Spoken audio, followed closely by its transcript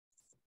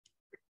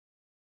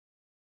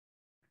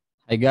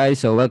Hi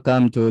guys, so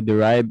welcome to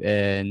Derive,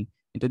 and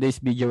in today's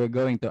video we're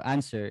going to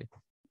answer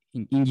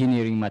in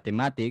engineering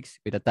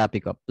mathematics with the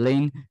topic of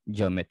plane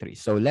geometry.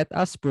 So let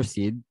us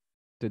proceed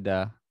to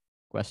the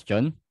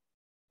question.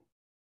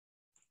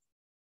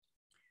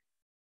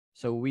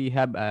 So we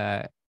have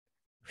a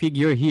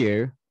figure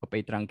here of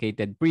a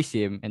truncated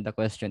prism, and the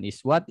question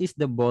is, what is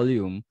the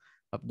volume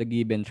of the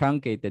given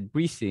truncated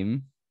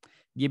prism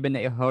given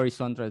a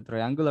horizontal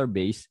triangular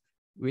base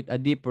with a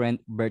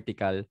different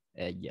vertical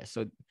edges?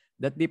 So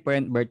that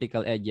different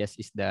vertical edges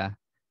is the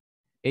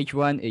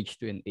H1,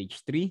 H2, and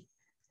H3.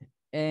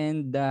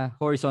 And the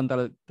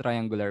horizontal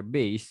triangular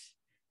base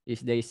is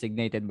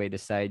designated by the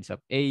sides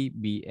of A,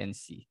 B, and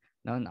C.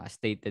 Now,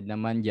 na-stated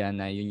naman dyan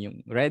na yun yung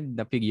red,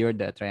 the figure,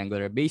 the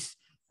triangular base,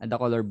 and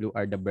the color blue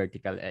are the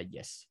vertical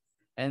edges.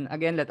 And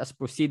again, let us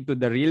proceed to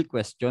the real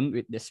question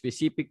with the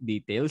specific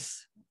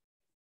details.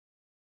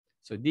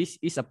 So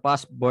this is a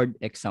past board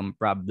exam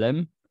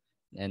problem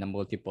and a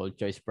multiple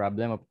choice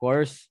problem, of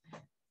course.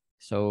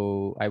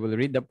 So I will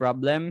read the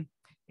problem.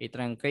 A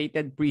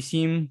truncated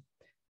prism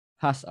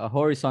has a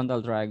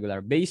horizontal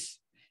triangular base,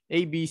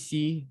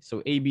 ABC.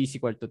 So AB is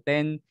equal to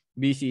 10,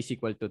 BC is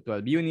equal to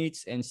 12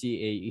 units, and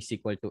CA is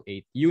equal to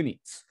 8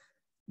 units.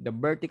 The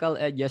vertical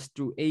edges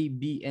through A,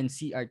 B, and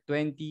C are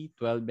 20,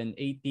 12, and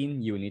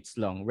 18 units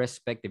long,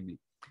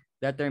 respectively.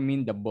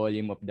 Determine the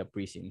volume of the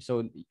prism.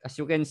 So as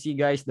you can see,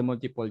 guys, the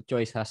multiple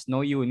choice has no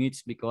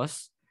units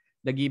because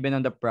the given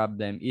on the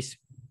problem is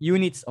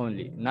units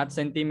only, not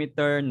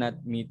centimeter,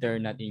 not meter,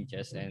 not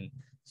inches, and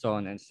so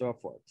on and so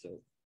forth.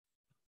 So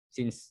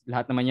since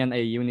lahat naman yan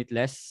ay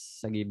unitless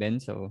sa given,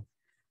 so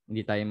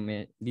hindi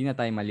na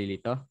tayo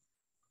malilito.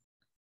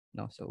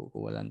 No, so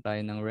kuha lang tayo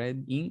ng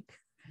red ink.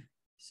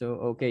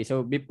 So okay,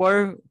 so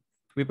before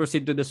we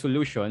proceed to the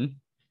solution,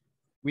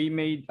 we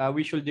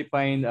should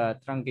define a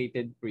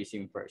truncated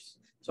prism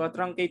first. So a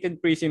truncated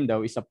prism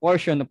daw is a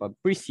portion of a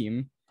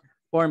prism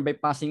formed by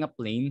passing a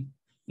plane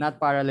not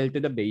parallel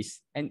to the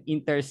base and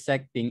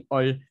intersecting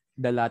all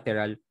the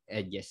lateral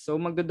edges. So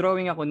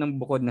magdodrawing ako ng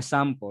bukod na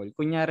sample.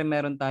 Kunyari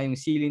meron tayong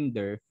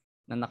cylinder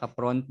na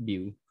naka-front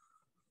view.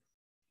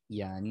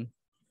 Yan.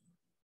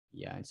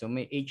 Yan. So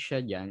may h siya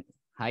dyan,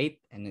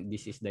 height, and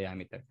this is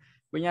diameter.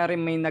 Kunyari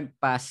may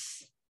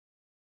nag-pass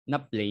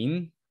na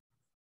plane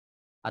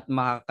at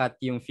makakat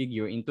yung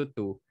figure into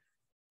two,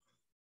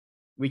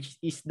 which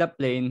is the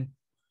plane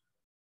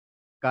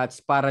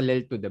cuts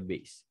parallel to the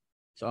base.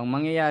 So ang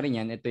mangyayari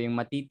niyan, ito yung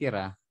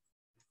matitira,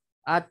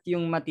 at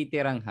yung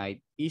matitirang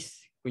height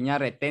is,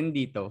 kunyari 10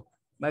 dito,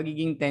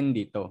 magiging 10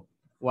 dito.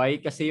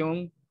 Why? Kasi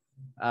yung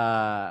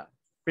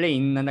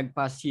plane na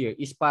nag-pass here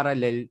is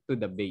parallel to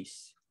the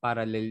base.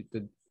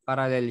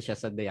 Parallel siya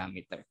sa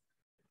diameter.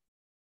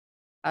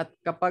 At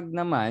kapag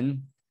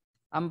naman,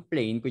 ang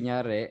plane,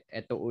 kunyari,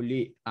 ito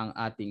uli ang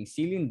ating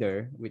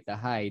cylinder with a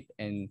height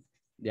and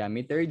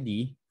diameter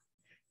D,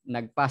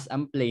 nag-pass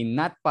ang plane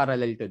not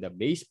parallel to the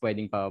base,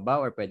 pwedeng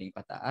pababa or pwedeng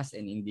pataas,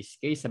 and in this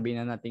case,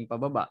 sabihin na natin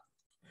pababa.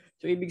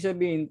 So, ibig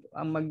sabihin,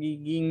 ang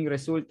magiging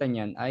resulta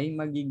niyan ay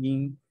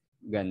magiging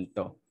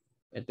ganito.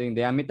 Ito yung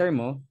diameter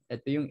mo,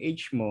 ito yung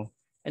h mo,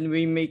 and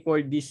we may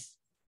call this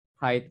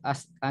height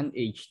as an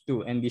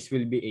h2, and this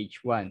will be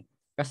h1.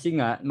 Kasi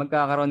nga,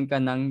 magkakaroon ka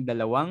ng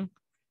dalawang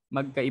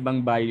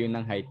magkaibang value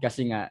ng height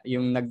kasi nga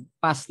yung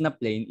nag-pass na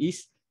plane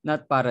is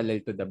not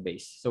parallel to the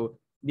base. So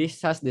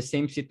this has the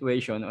same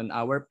situation on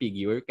our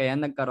figure kaya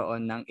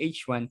nagkaroon ng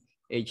H1,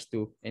 H2,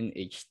 and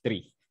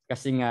H3.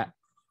 Kasi nga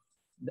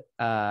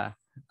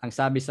ang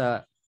sabi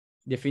sa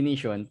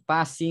definition,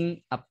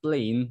 passing a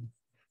plane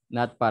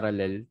not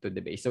parallel to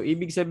the base. So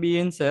ibig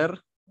sabihin, sir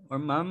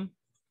or ma'am,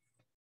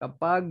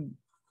 kapag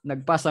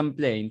nag-pass ang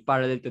plane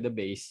parallel to the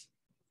base,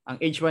 ang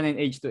H1 and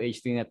H2,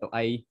 H3 na to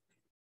ay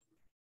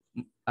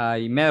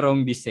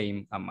merong the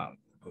same amount.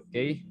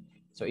 Okay?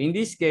 So in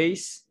this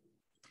case,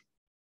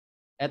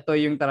 ito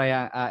yung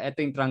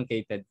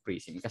truncated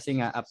prism kasi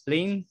nga a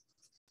plane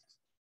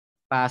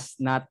pass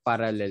not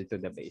parallel to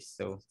the base.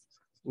 So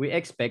we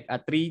expect a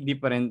 3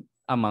 different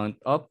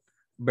amount of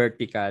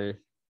vertical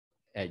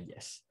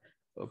edges.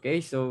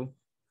 Okay? So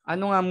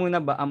ano nga muna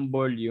ba ang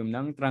volume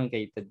ng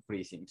truncated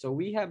prism? So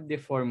we have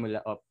the formula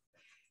of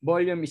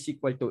volume is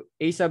equal to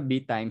A sub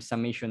B times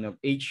summation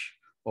of H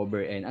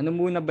over N. Ano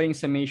muna ba yung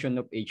summation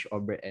of H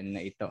over N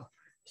na ito?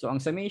 So, ang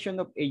summation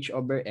of H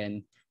over N,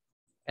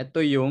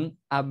 ito yung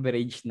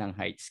average ng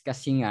heights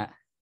kasi nga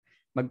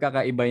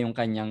magkakaiba yung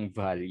kanyang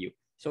value.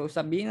 So,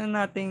 sabihin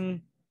na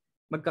natin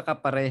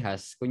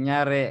magkakaparehas.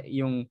 Kunyari,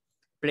 yung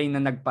plane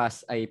na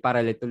nagpass ay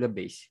parallel to the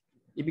base.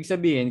 Ibig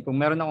sabihin, kung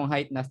meron akong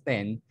height na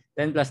 10,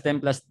 10 plus 10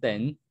 plus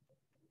 10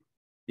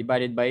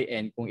 divided by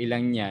N, kung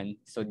ilang yan,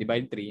 so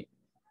divide 3,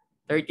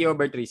 30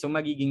 over 3, so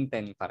magiging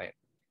 10 pa rin.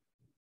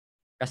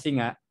 Kasi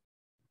nga,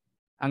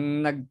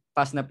 ang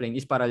nag-pass na plane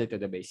is parallel to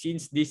the base.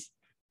 Since this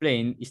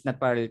plane is not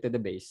parallel to the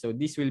base, so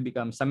this will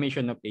become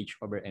summation of H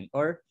over N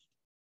or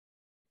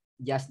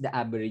just the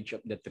average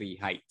of the three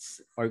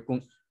heights or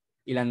kung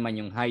ilan man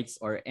yung heights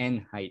or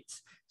N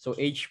heights. So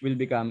H will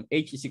become,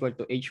 H is equal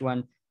to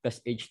H1 plus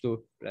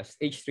h2 plus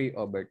h3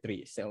 over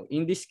 3. So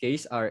in this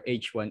case, our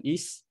h1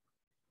 is,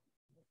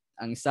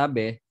 ang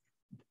sabi,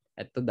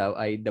 ito daw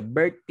ay the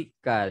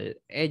vertical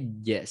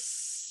edges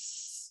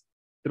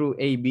through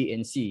A, B,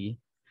 and C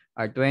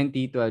are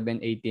 20, 12,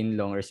 and 18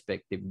 long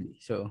respectively.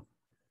 So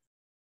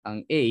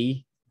ang A,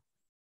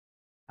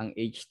 ang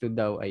h2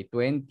 daw ay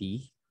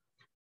 20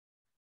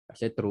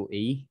 kasi through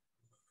A.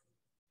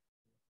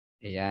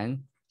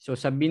 Ayan. So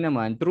sabi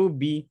naman, through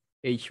B,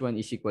 h1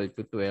 is equal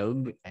to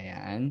 12.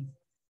 Ayan.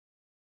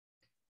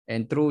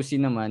 And through C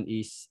naman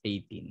is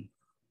 18.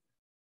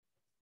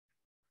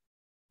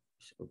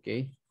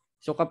 Okay.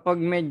 So kapag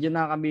medyo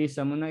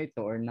nakabisa mo na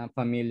ito or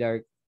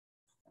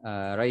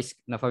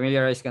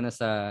na-familiarize ka na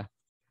sa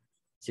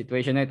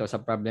situation na ito,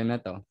 sa problem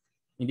na to,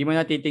 hindi mo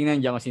na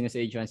titingnan dyan kung sino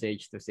sa H1, sa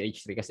H2, sa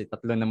H3 kasi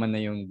tatlo naman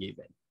na yung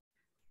given.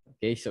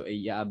 Okay, so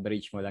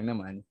i-average mo lang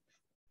naman.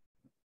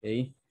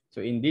 Okay,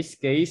 so in this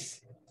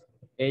case,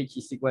 H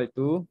is equal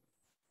to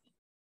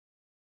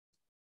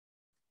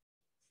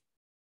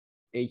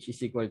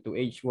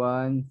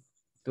H1,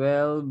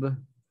 12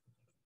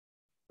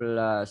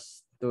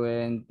 plus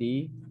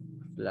 20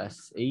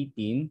 plus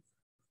 18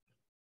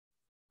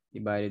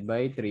 divided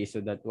by 3. So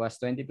that was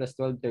 20 plus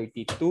 12,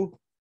 32.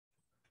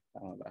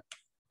 Tama ba?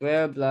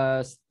 12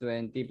 plus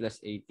 20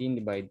 plus 18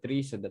 divided by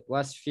 3. So that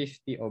was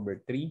 50 over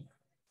 3.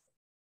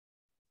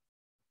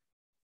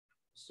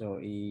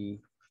 So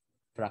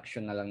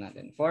i-fraction na lang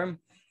natin form.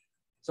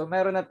 So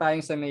meron na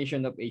tayong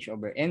summation of h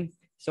over n.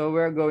 So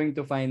we're going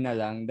to find na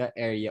lang the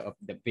area of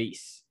the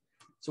base.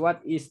 So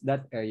what is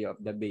that area of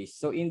the base?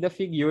 So in the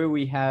figure,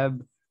 we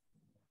have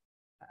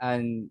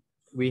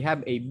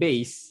a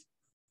base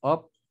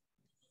of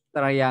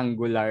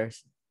triangular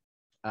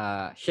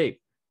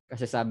shape.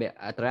 Kasi sabi,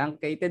 a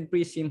truncated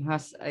prism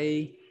has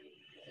a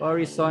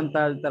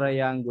horizontal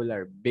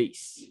triangular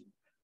base.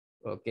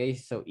 Okay,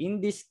 so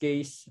in this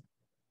case,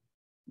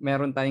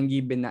 meron tayong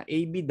given na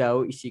AB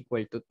daw is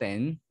equal to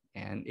 10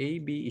 and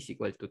AB is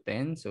equal to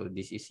 10. So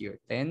this is your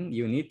 10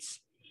 units.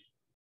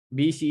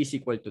 BC is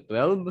equal to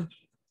 12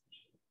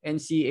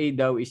 and CA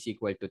daw is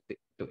equal to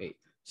 8.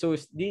 So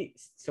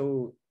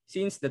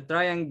since the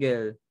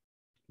triangle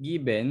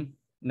given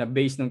na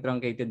base ng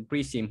truncated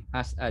prism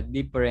has a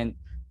different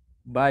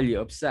value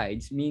of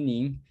sides,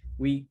 meaning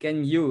we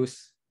can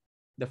use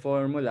the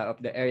formula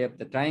of the area of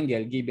the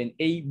triangle given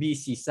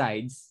ABC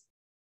sides,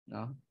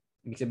 no?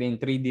 Ibig sabihin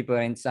 3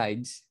 different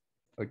sides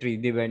or 3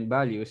 different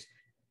values,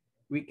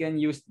 we can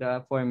use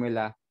the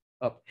formula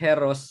of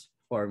Hero's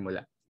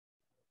formula.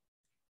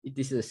 It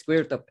is the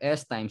square root of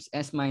S times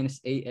S minus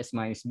A, S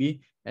minus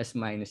B, S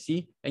minus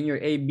C, and your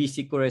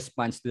ABC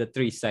corresponds to the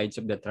 3 sides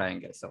of the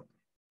triangle. So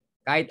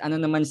kahit ano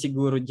naman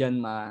siguro dyan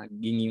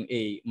maging yung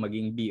A,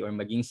 maging B, or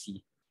maging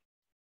C,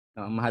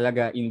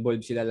 mahalaga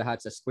involved sila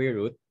lahat sa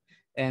square root.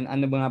 And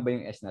ano ba nga ba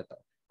yung S na to?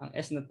 Ang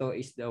S na to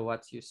is the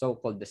what's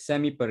so-called the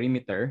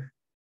semi-perimeter,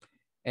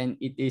 and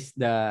it is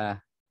the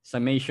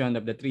summation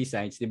of the 3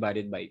 sides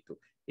divided by 2.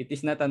 It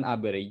is not an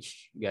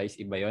average, guys.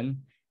 Iba yon.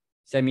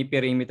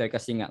 Semi-perimeter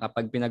kasi nga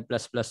kapag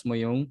pinag-plus-plus mo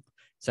yung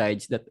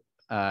sides, that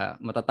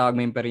matatawag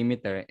mo yung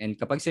perimeter. And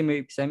kapag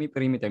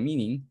semi-perimeter,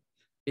 meaning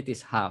it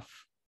is half.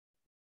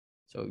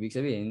 So, ibig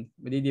sabihin,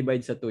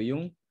 madi-divide sa 2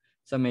 yung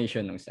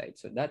summation ng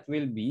sides. So, that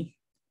will be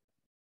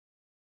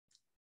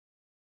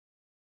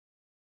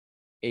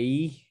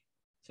A,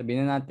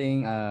 sabihin na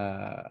natin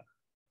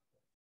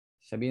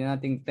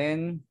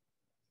 10,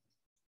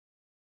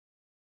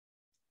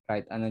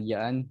 kahit ano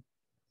diyan,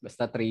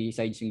 basta 3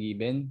 sides yung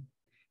given.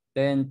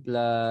 10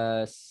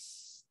 plus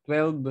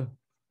 12.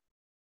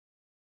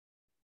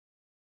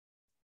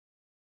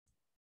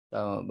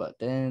 Tama ba?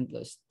 10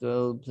 plus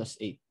 12 plus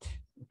 8.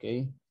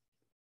 Okay.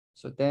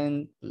 So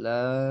 10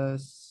 plus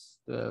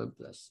 12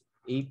 plus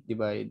 8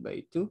 divided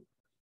by 2.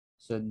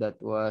 So that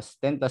was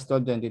 10 plus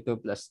 12,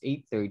 22 plus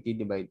 8, 30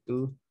 divided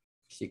 2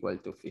 is equal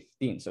to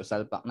 15. So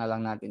salpak na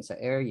lang natin sa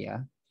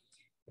area.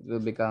 It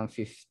will become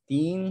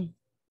 15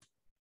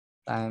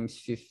 times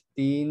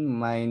 15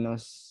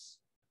 minus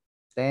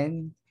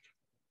 10.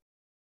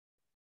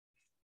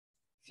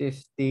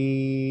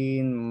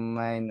 15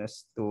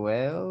 minus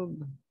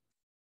 12.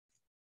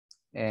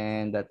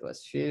 And that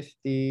was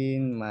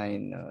 15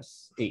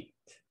 minus 8.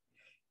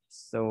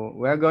 So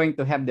we're going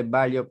to have the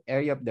value of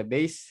area of the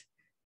base.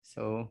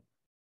 So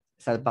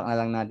salpak na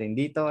lang natin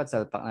dito at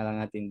salpak na lang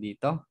natin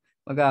dito.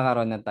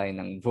 Magkakaroon na tayo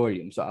ng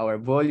volume. So our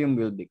volume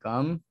will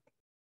become,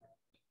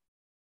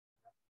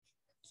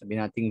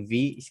 sabihin natin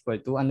V is equal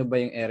to, ano ba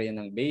yung area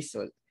ng base?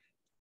 So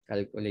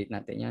calculate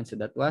natin yan. So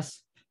that was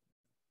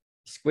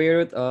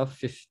square root of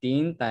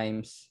 15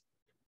 times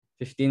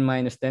 15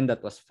 minus 10,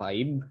 that was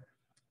 5.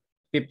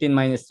 15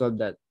 minus 12,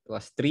 that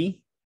was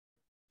 3.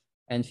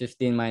 And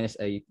 15 minus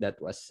 8,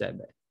 that was 7.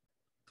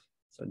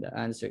 So the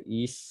answer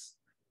is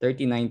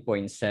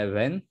 39.7.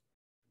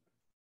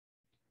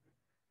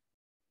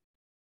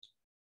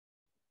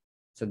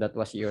 So that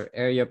was your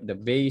area of the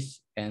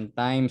base and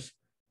times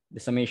the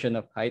summation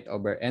of height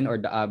over n,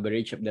 or the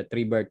average of the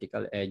 3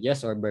 vertical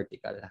edges or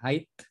vertical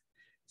height.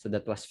 So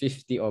that was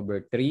 50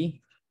 over 3.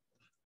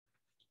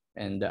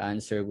 And the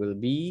answer will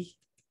be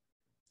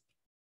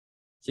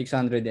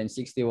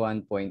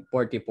 661.44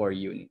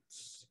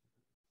 units.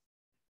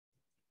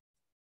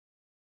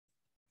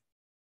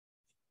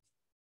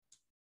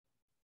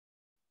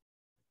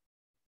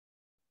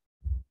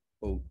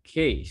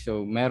 Okay,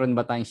 so meron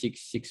ba tayong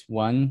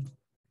 661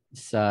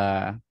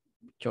 sa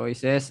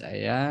choices?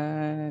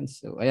 Ayan.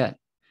 So, ayan.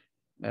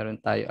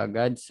 Meron tayo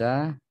agad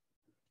sa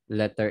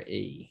letter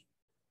A.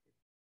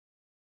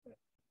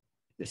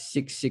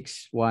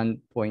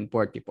 661.44.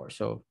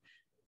 So,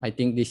 I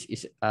think this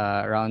is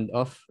rounded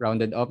off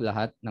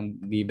lahat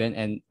ng given,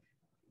 and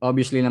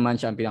obviously naman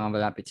siya ang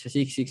pinakamalapit sa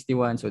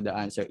 661. So, the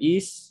answer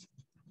is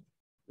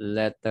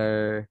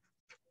letter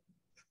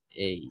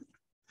A.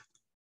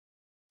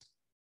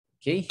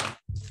 Okay.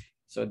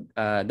 So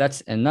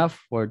that's enough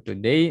for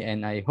today,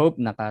 and I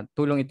hope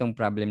nakatulong itong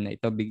problem na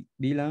ito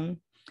bilang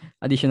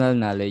additional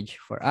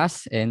knowledge for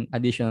us and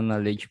additional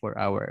knowledge for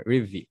our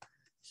review.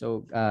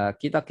 So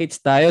kita-kits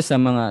tayo sa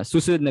mga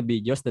susunod na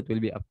videos that will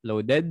be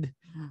uploaded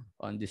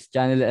on this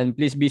channel, and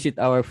please visit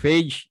our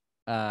page,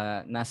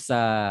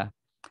 nasa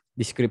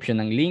description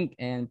ng link,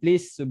 and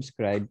please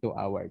subscribe to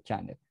our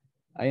channel.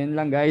 Ayun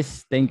lang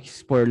guys,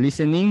 thanks for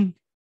listening.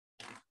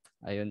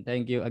 Ayun,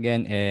 thank you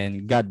again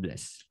and God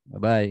bless.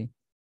 Bye-bye.